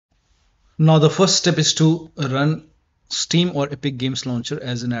Now the first step is to run Steam or Epic Games Launcher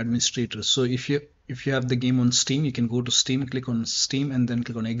as an administrator. So if you have the game on Steam, you can go to Steam, click on Steam, and then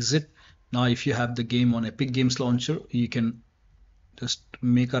click on Exit. Now if you have the game on Epic Games Launcher, you can just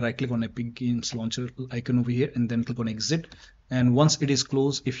make a right click on Epic Games Launcher icon over here and then click on Exit. And once it is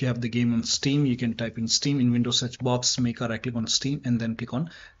closed, if you have the game on Steam, you can type in Steam in Windows search box, make a right click on Steam and then click on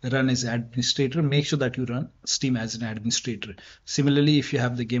Run as Administrator. Make sure that you run Steam as an administrator. Similarly, if you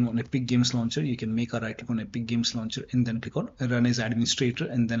have the game on Epic Games Launcher, you can make a right click on Epic Games Launcher and then click on Run as Administrator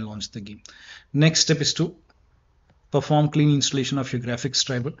and then launch the game. Next step is to perform clean installation of your graphics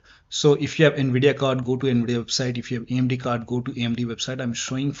driver. So if you have NVIDIA card, go to NVIDIA website. If you have AMD card, go to AMD website. I'm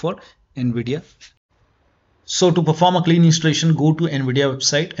showing for NVIDIA. So to perform a clean installation, go to NVIDIA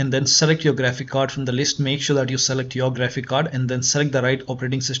website and then select your graphic card from the list. Make sure that you select your graphic card and then select the right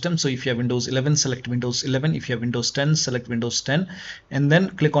operating system. So if you have Windows 11, select Windows 11. If you have Windows 10, select Windows 10 and then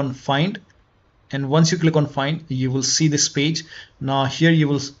click on Find. And once you click on Find, you will see this page. Now here you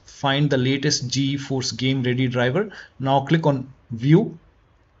will find the latest GeForce Game Ready driver. Now click on View,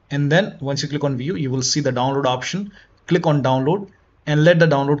 and then once you click on View, you will see the download option. Click on Download and let the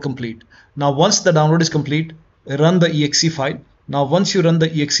download complete. Now once the download is complete, run the exe file. Now once you run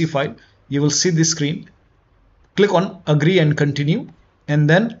the exe file, you will see this screen. Click on Agree and Continue and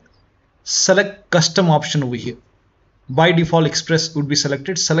then select Custom option over here. By default Express would be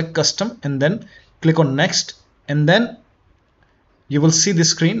selected. Select Custom and then click on Next, and then you will see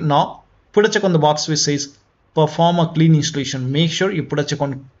this screen. Now put a check on the box which says Perform a clean installation. Make sure you put a check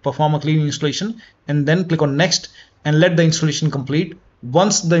on Perform a clean installation and then click on Next and let the installation complete.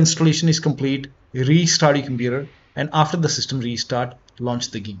 Once the installation is complete, restart your computer, and after the system restart, launch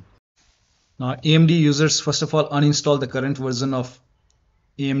the game. Now AMD users, first of all, uninstall the current version of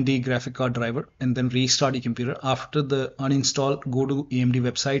AMD graphic card driver and then restart your computer. After the uninstall, go to AMD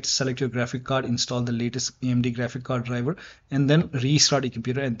website, select your graphic card, install the latest AMD graphic card driver and then restart your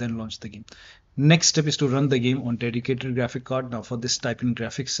computer and then launch the game. Next step is to run the game on dedicated graphic card. Now for this, type in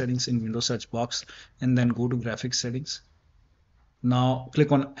graphics settings in Windows search box and then go to graphics settings. Now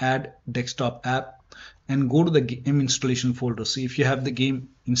click on Add Desktop App and go to the game installation folder. So if you have the game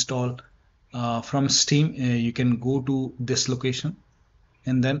installed from Steam, you can go to this location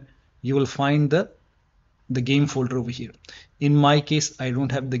and then you will find the game folder over here. In my case, I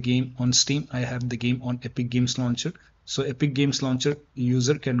don't have the game on Steam. I have the game on Epic Games Launcher. So Epic Games Launcher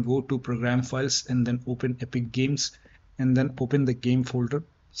user can go to Program Files and then open Epic Games and then open the game folder.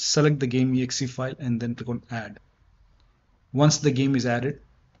 Select the game exe file and then click on Add. Once the game is added,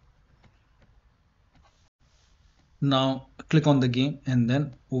 now click on the game and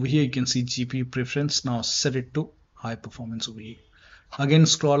then over here you can see GPU preference. Now set it to high performance over here. Again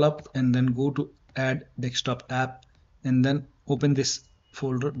scroll up and then go to Add Desktop App and then open this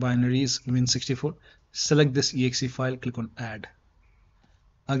folder, binaries Win64. Select this exe file, click on Add.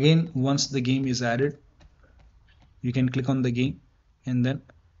 Again, once the game is added, you can click on the game and then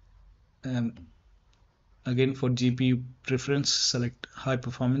again for GPU preference, select high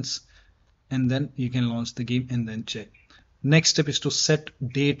performance and then you can launch the game and then check. Next step is to set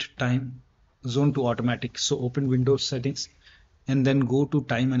date time zone to automatic. So open Windows settings and then go to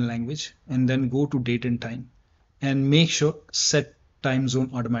time and language and then go to date and time and make sure set time zone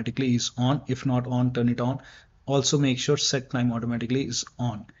automatically is on. If not on, turn it on. Also make sure set time automatically is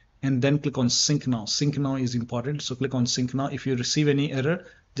on and then click on sync now. Sync now is important, so click on sync now. If you receive any error,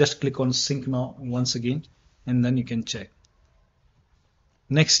 just click on sync now once again and then you can check.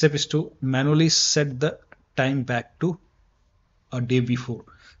 Next step is to manually set the time back to a day before.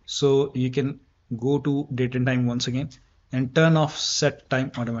 So you can go to date and time once again and turn off set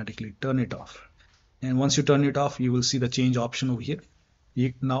time automatically. Turn it off. And once you turn it off, you will see the change option over here.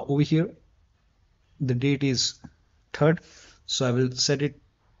 Now over here, the date is 3rd. So I will set it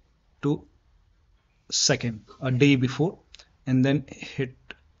to 2nd, a day before, and then hit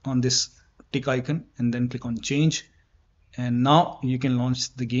on this tick icon and then click on change. And now you can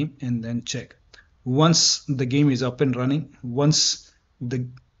launch the game and then check. Once the game is up and running, once the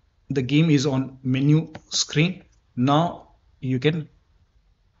game is on menu screen, now you can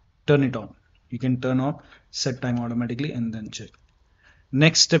turn it on. You can turn on set time automatically and then check.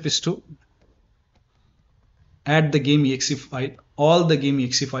 Next step is to add the game exe file, all the game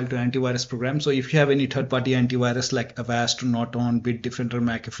exe file to antivirus program. So if you have any third-party antivirus like Avast, Norton, Bitdefender,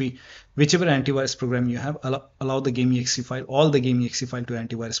 McAfee, whichever antivirus program you have, allow the game exe file, all the game exe file to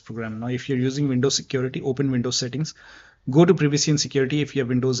antivirus program. Now if you're using Windows security, open Windows settings, go to privacy and security. If you have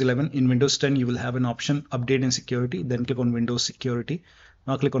Windows 11, in Windows 10 you will have an option update and security, then click on Windows security.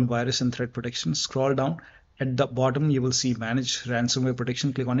 Now click on virus and threat protection, scroll down At the bottom you will see manage ransomware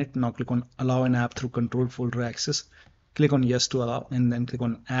protection. Click on it. Now click on allow an app through controlled folder access. Click on yes to allow, and then click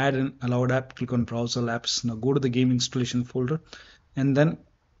on add an allowed app. Click on browse all apps. Now go to the game installation folder and then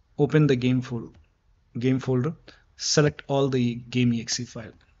open the game folder. Select all the game exe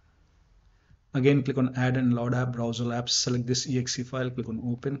file. Again click on add an allowed app, browse all apps. Select this exe file, click on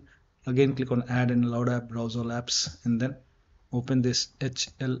open. Again click on add an allowed app, browse all apps, and then open this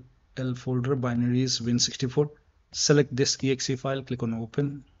HLL folder binaries win64. Select this exe file, click on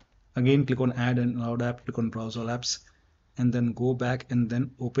open. Again click on add an allowed app, click on browse all apps, and then go back and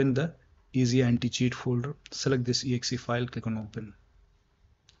then open the easy anti-cheat folder. Select this exe file, click on open.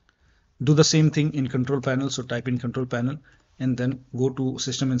 Do the same thing in control panel. So type in control panel and then go to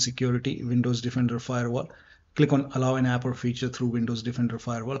system and security, Windows Defender Firewall. Click on allow an app or feature through Windows Defender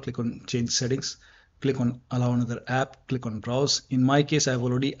Firewall. Click on change settings. Click on allow another app. Click on browse. In my case, I've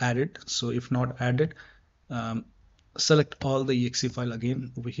already added. So if not added, select all the exe file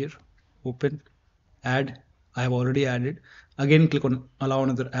again over here. Open, add. I have already added. Again, click on allow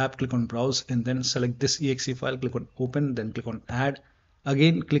another app. Click on browse and then select this exe file. Click on open. Then click on add.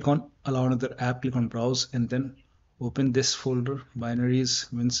 Again click on allow another app, click on browse, and then open this folder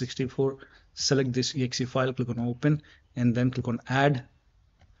binaries win64. Select this exe file, click on open, and then click on add.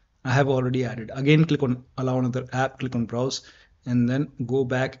 I have already added. Again click on allow another app, click on browse, and then go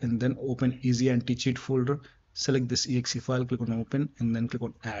back and then open easy anti-cheat folder. Select this exe file, click on open, and then click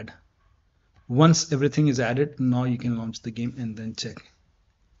on add. Once everything is added, now you can launch the game and then check.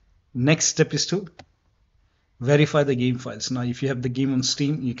 Next step is to verify the game files. Now if you have the game on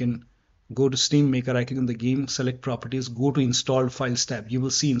Steam, you can go to Steam, make a right click on the game, select properties, go to installed files tab. You will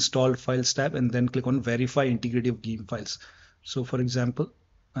see installed files tab and then click on verify integrity of game files. So for example,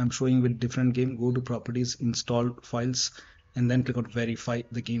 I'm showing with different game. Go to properties, installed files, and then click on verify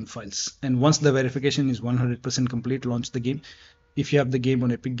the game files. And once the verification is 100% complete, launch the game. If you have the game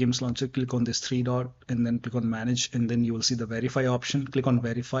on Epic Games Launcher, click on this three dot and then click on manage, and then you will see the verify option. Click on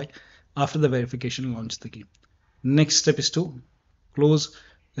verify. After the verification, launch the game. Next step is to close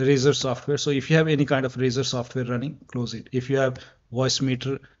Razer software. So if you have any kind of Razer software running, close it. If you have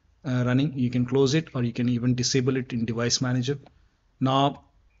Voicemeeter running, you can close it, or you can even disable it in device manager. Now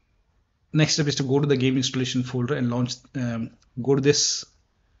next step is to go to the game installation folder and launch, go to this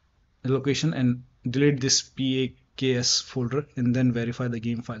location and delete this Paks folder and then verify the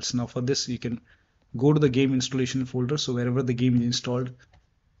game files. Now for this you can go to the game installation folder. So wherever the game is installed,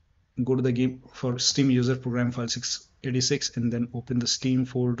 go to the game for Steam user program file 686 and then open the Steam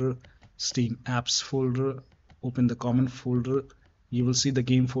folder, Steam apps folder, open the common folder. You will see the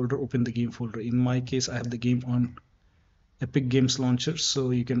game folder, open the game folder. In my case, I have the game on Epic Games Launcher, so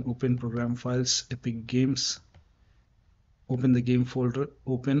you can open program files, Epic Games, open the game folder,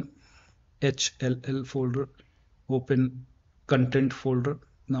 open HLL folder, open content folder.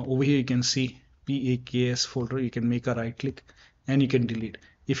 Now over here you can see Paks folder. You can make a right click and you can delete.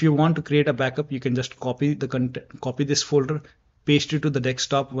 If you want to create a backup, you can just copy the content, copy this folder, paste it to the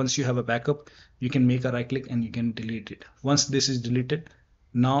desktop. Once you have a backup, you can make a right click and you can delete it. Once this is deleted,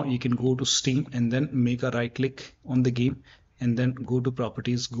 now you can go to Steam and then make a right click on the game and then go to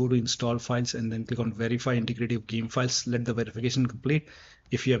properties, go to install files, and then click on verify integrity of game files. Let the verification complete.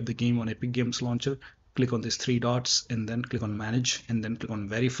 If you have the game on Epic Games Launcher, click on these three dots and then click on manage and then click on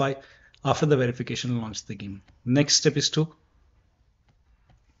verify. After the verification, launch the game. Next step is to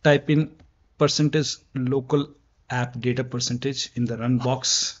type in percentage local app data percentage in the run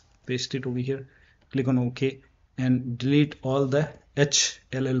box, paste it over here, click on OK, and delete all the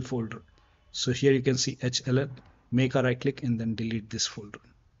HLL folder. So here you can see HLL, make a right click and then delete this folder.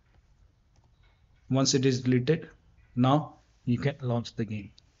 Once it is deleted, now you can launch the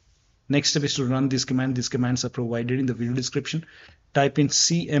game. Next step is to run this command. These commands are provided in the video description. Type in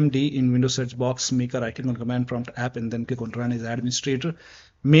CMD in Windows search box, make a right click on command prompt app and then click on run as administrator.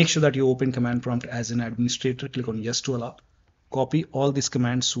 Make sure that you open command prompt as an administrator. Click on yes to allow. Copy all these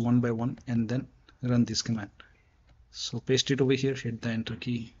commands one by one and then run this command. So paste it over here, hit the enter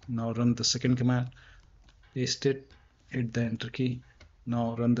key. Now run the second command, paste it, hit the enter key.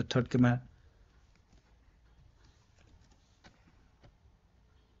 Now run the third command.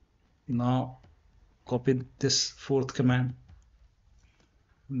 Now copy this fourth command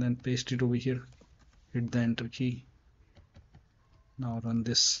and then paste it over here, hit the enter key. Now run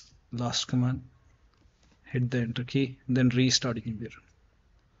this last command, hit the enter key, then restart your computer.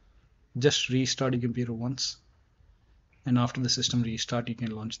 Just restart your computer once, and after the system restart you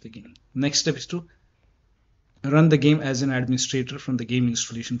can launch the game. Next step is to run the game as an administrator from the game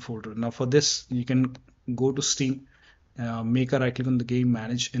installation folder. Now for this you can go to Steam make a right click on the game,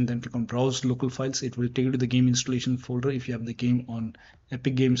 manage, and then click on browse local files. It will take you to the game installation folder. If you have the game on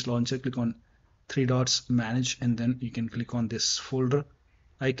Epic Games Launcher, click on three dots, manage, and then you can click on this folder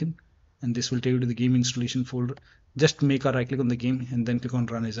icon, and this will take you to the game installation folder. Just make a right click on the game and then click on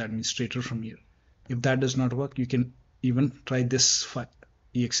run as administrator from here. If that does not work, you can even try this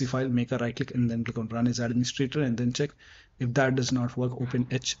exe file, make a right click and then click on run as administrator and then check. If that does not work, open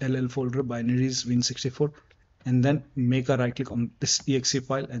HLL folder, binaries, win64, and then make a right click on this exe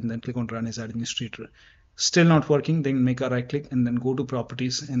file and then click on run as administrator. Still not working, then make a right click and then go to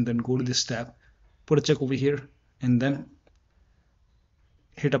properties and then go to this tab, put a check over here and then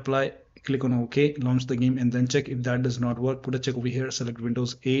hit apply, click on OK, launch the game and then check. If that does not work, put a check over here, select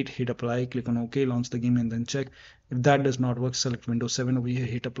Windows 8, hit apply, click on OK, launch the game and then check. If that does not work, select Windows 7 over here,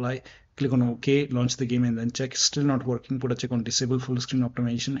 hit apply, click on OK, launch the game and then check. Still not working, put a check on disable full screen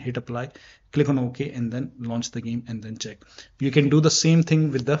optimization, hit apply, click on OK and then launch the game and then check. You can do the same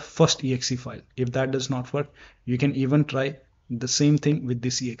thing with the first exe file. If that does not work, you can even try the same thing with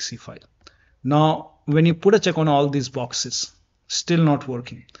this exe file. Now, when you put a check on all these boxes, still not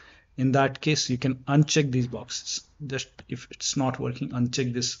working, in that case you can uncheck these boxes. Just if it's not working,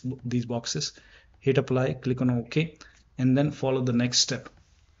 uncheck these boxes, hit apply, click on OK and then follow the next step.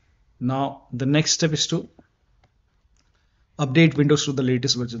 Now the next step is to update Windows to the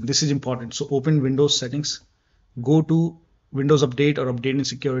latest version. This is important. So open Windows settings, go to Windows Update or Update in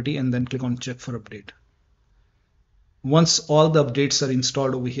Security and then click on check for update. Once all the updates are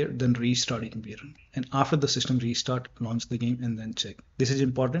installed over here, then restart your computer, and after the system restart, launch the game and then check. This is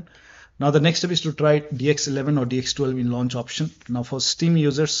important. Now the next step is to try DX11 or DX12 in launch option. Now for Steam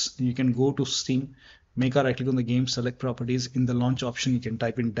users, you can go to Steam, make a right click on the game, select properties. In the launch option, you can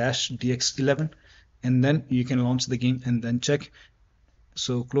type in -DX11 and then you can launch the game and then check.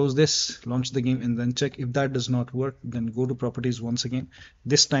 So close this, launch the game and then check. If that does not work, then go to properties once again.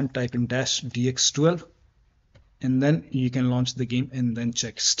 This time type in -DX12 and then you can launch the game and then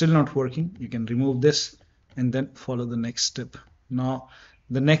check. Still not working, you can remove this and then follow the next step. Now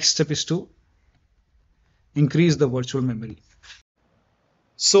the next step is to increase the virtual memory.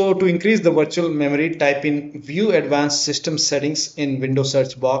 So to increase the virtual memory, type in view advanced system settings in Windows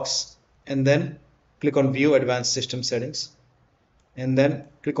search box and then click on view advanced system settings and then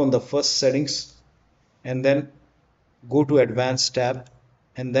click on the first settings and then go to advanced tab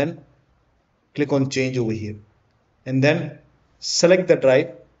and then click on change over here and then select the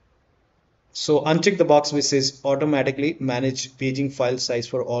drive. So uncheck the box which says automatically manage paging file size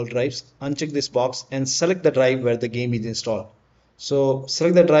for all drives. Uncheck this box and select the drive where the game is installed. So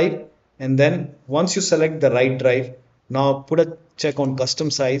select the drive and then once you select the right drive, now put a check on custom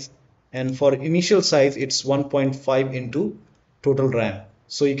size, and for initial size it's 1.5 into total RAM.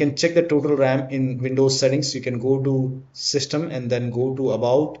 So you can check the total RAM in Windows settings. You can go to system and then go to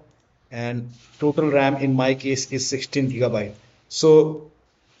about, and total RAM in my case is 16 GB. So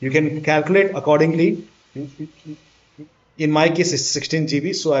you can calculate accordingly. In my case it's 16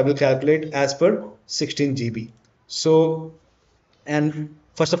 GB, so I will calculate as per 16 GB. So, and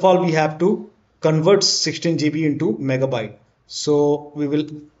first of all we have to convert 16 GB into megabyte. So we will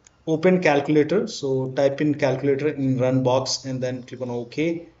open calculator. So type in calculator in run box and then click on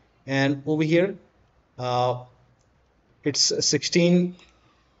OK, and over here it's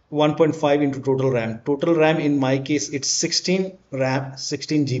 1.5 into total RAM. Total RAM in my case it's 16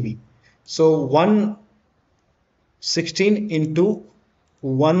 GB. So 116 into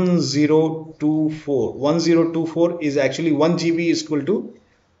 1024 is actually 1 GB is equal to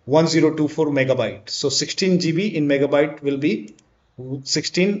 1024 megabyte. So 16 GB in megabyte will be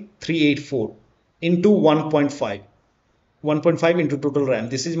 16384 into 1.5 into total RAM.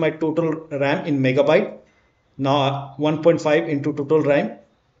 This is my total RAM in megabyte. Now 1.5 into total RAM,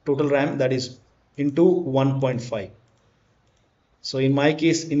 that is into 1.5. So in my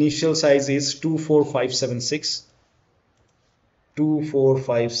case initial size is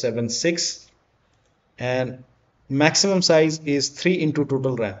 24576 and maximum size is 3 into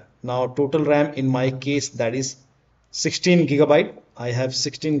total RAM. Now total RAM in my case that is 16 GB. I have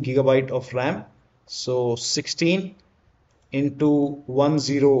 16 GB of RAM. So 16 into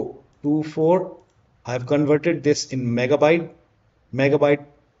 1024, I have converted this in megabyte.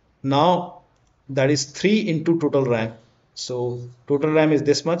 Now that is 3 into total RAM. So total RAM is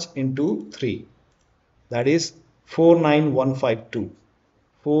this much into 3, that is 49152.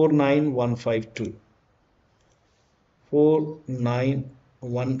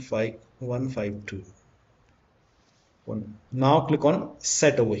 Now click on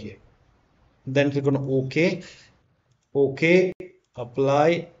set over here, then click on OK,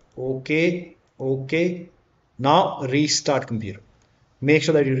 apply, OK. Now restart computer. Make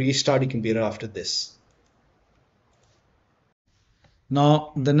sure that you restart your computer after this.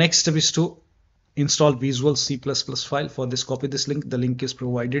 Now the next step is to install Visual C++ file. For this, copy this link. The link is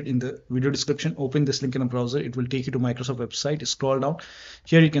provided in the video description. Open this link in a browser. It will take you to Microsoft website. Scroll down.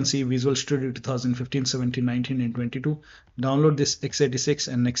 Here you can see Visual Studio 2015, 17, 19 and 22. Download this x86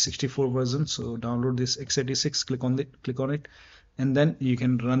 and x64 version. So download this x86, click on it, and then you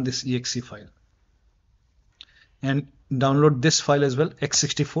can run this exe file. And download this file as well,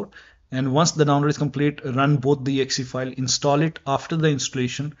 x64. And once the download is complete, run both the exe file, install it. After the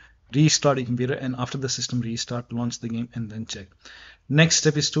installation, restart your computer, and after the system restart, launch the game and then check. Next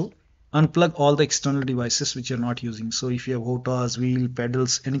step is to unplug all the external devices which you're not using. So if you have HOTAS, wheel,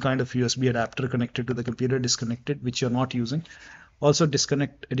 pedals, any kind of USB adapter connected to the computer, disconnected, which you're not using. Also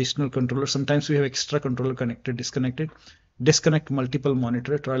disconnect additional controller. Sometimes we have extra controller connected, disconnected. Disconnect multiple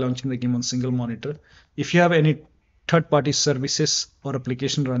monitor. Try launching the game on single monitor. If you have any third-party services or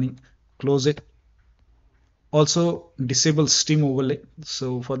application running, close it. Also disable Steam overlay.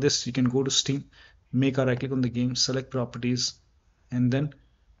 So for this, you can go to Steam, make a right click on the game, select properties, and then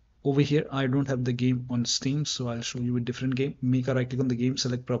over here I don't have the game on Steam, so I'll show you a different game. Make a right click on the game,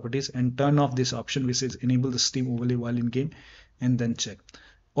 select properties, and turn off this option which says enable the Steam overlay while in game, and then check.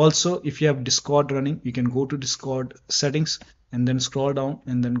 Also, if you have Discord running, you can go to Discord settings and then scroll down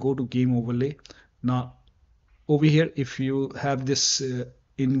and then go to game overlay. Now over here, if you have this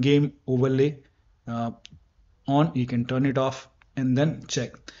in-game overlay on, you can turn it off and then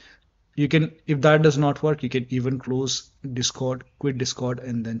check. You can, if that does not work, you can even close Discord, quit Discord,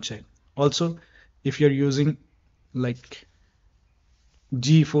 and then check. Also, if you're using like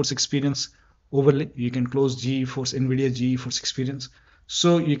GeForce Experience overlay, you can close NVIDIA GeForce Experience.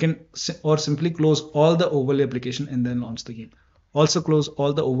 So you can, or simply close all the overlay application and then launch the game. Also close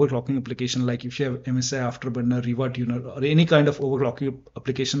all the overclocking application, like if you have MSI Afterburner, Riva Tuner, or any kind of overclocking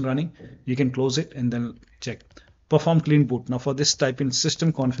application running, you can close it and then check. Perform clean boot. Now for this, type in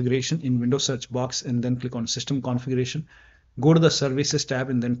system configuration in Windows search box and then click on system configuration. Go to the services tab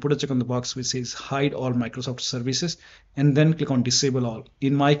and then put a check on the box which says hide all Microsoft services, and then click on disable all.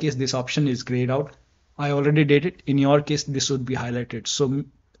 In my case, this option is grayed out. I already did it. In your case, this would be highlighted. So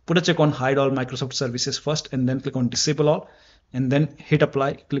put a check on hide all Microsoft services first and then click on disable all, and then hit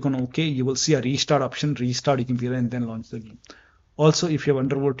apply, click on OK. You will see a restart option, restart your computer and then launch the game. Also, if you have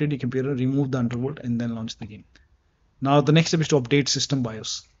undervolted your computer, remove the undervolt and then launch the game. Now the next step is to update system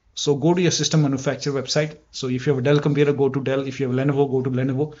BIOS. So go to your system manufacturer website. So if you have a Dell computer, go to Dell. If you have Lenovo, go to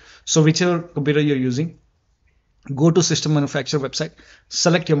Lenovo. So whichever computer you're using, go to system manufacturer website,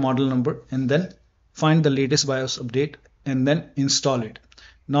 select your model number, and then find the latest BIOS update and then install it.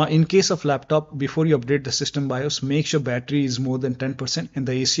 Now in case of laptop, before you update the system BIOS, make sure battery is more than 10% and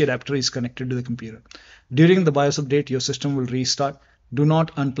the AC adapter is connected to the computer. During the BIOS update, your system will restart. Do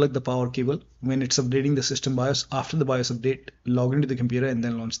not unplug the power cable when it's updating the system BIOS. After the BIOS update, log into the computer and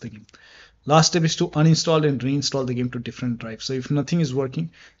then launch the game. Last step is to uninstall and reinstall the game to different drives. So if nothing is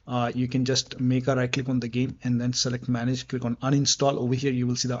working, you can just make a right click on the game and then select manage, click on uninstall. Over here you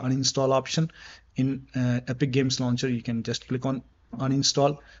will see the uninstall option. In Epic Games Launcher, you can just click on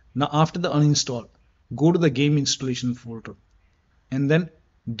uninstall. Now after the uninstall, go to the game installation folder and then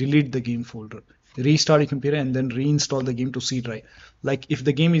delete the game folder. Restart your computer and then reinstall the game to C drive. Like if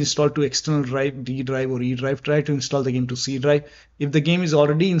the game is installed to external drive, D drive or E drive, try to install the game to C drive. If the game is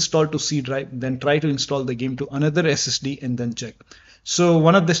already installed to C drive, then try to install the game to another SSD and then check. So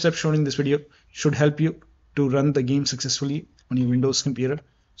one of the steps shown in this video should help you to run the game successfully on your Windows computer.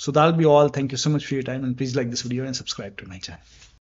 So that'll be all. Thank you so much for your time, and please like this video and subscribe to my channel.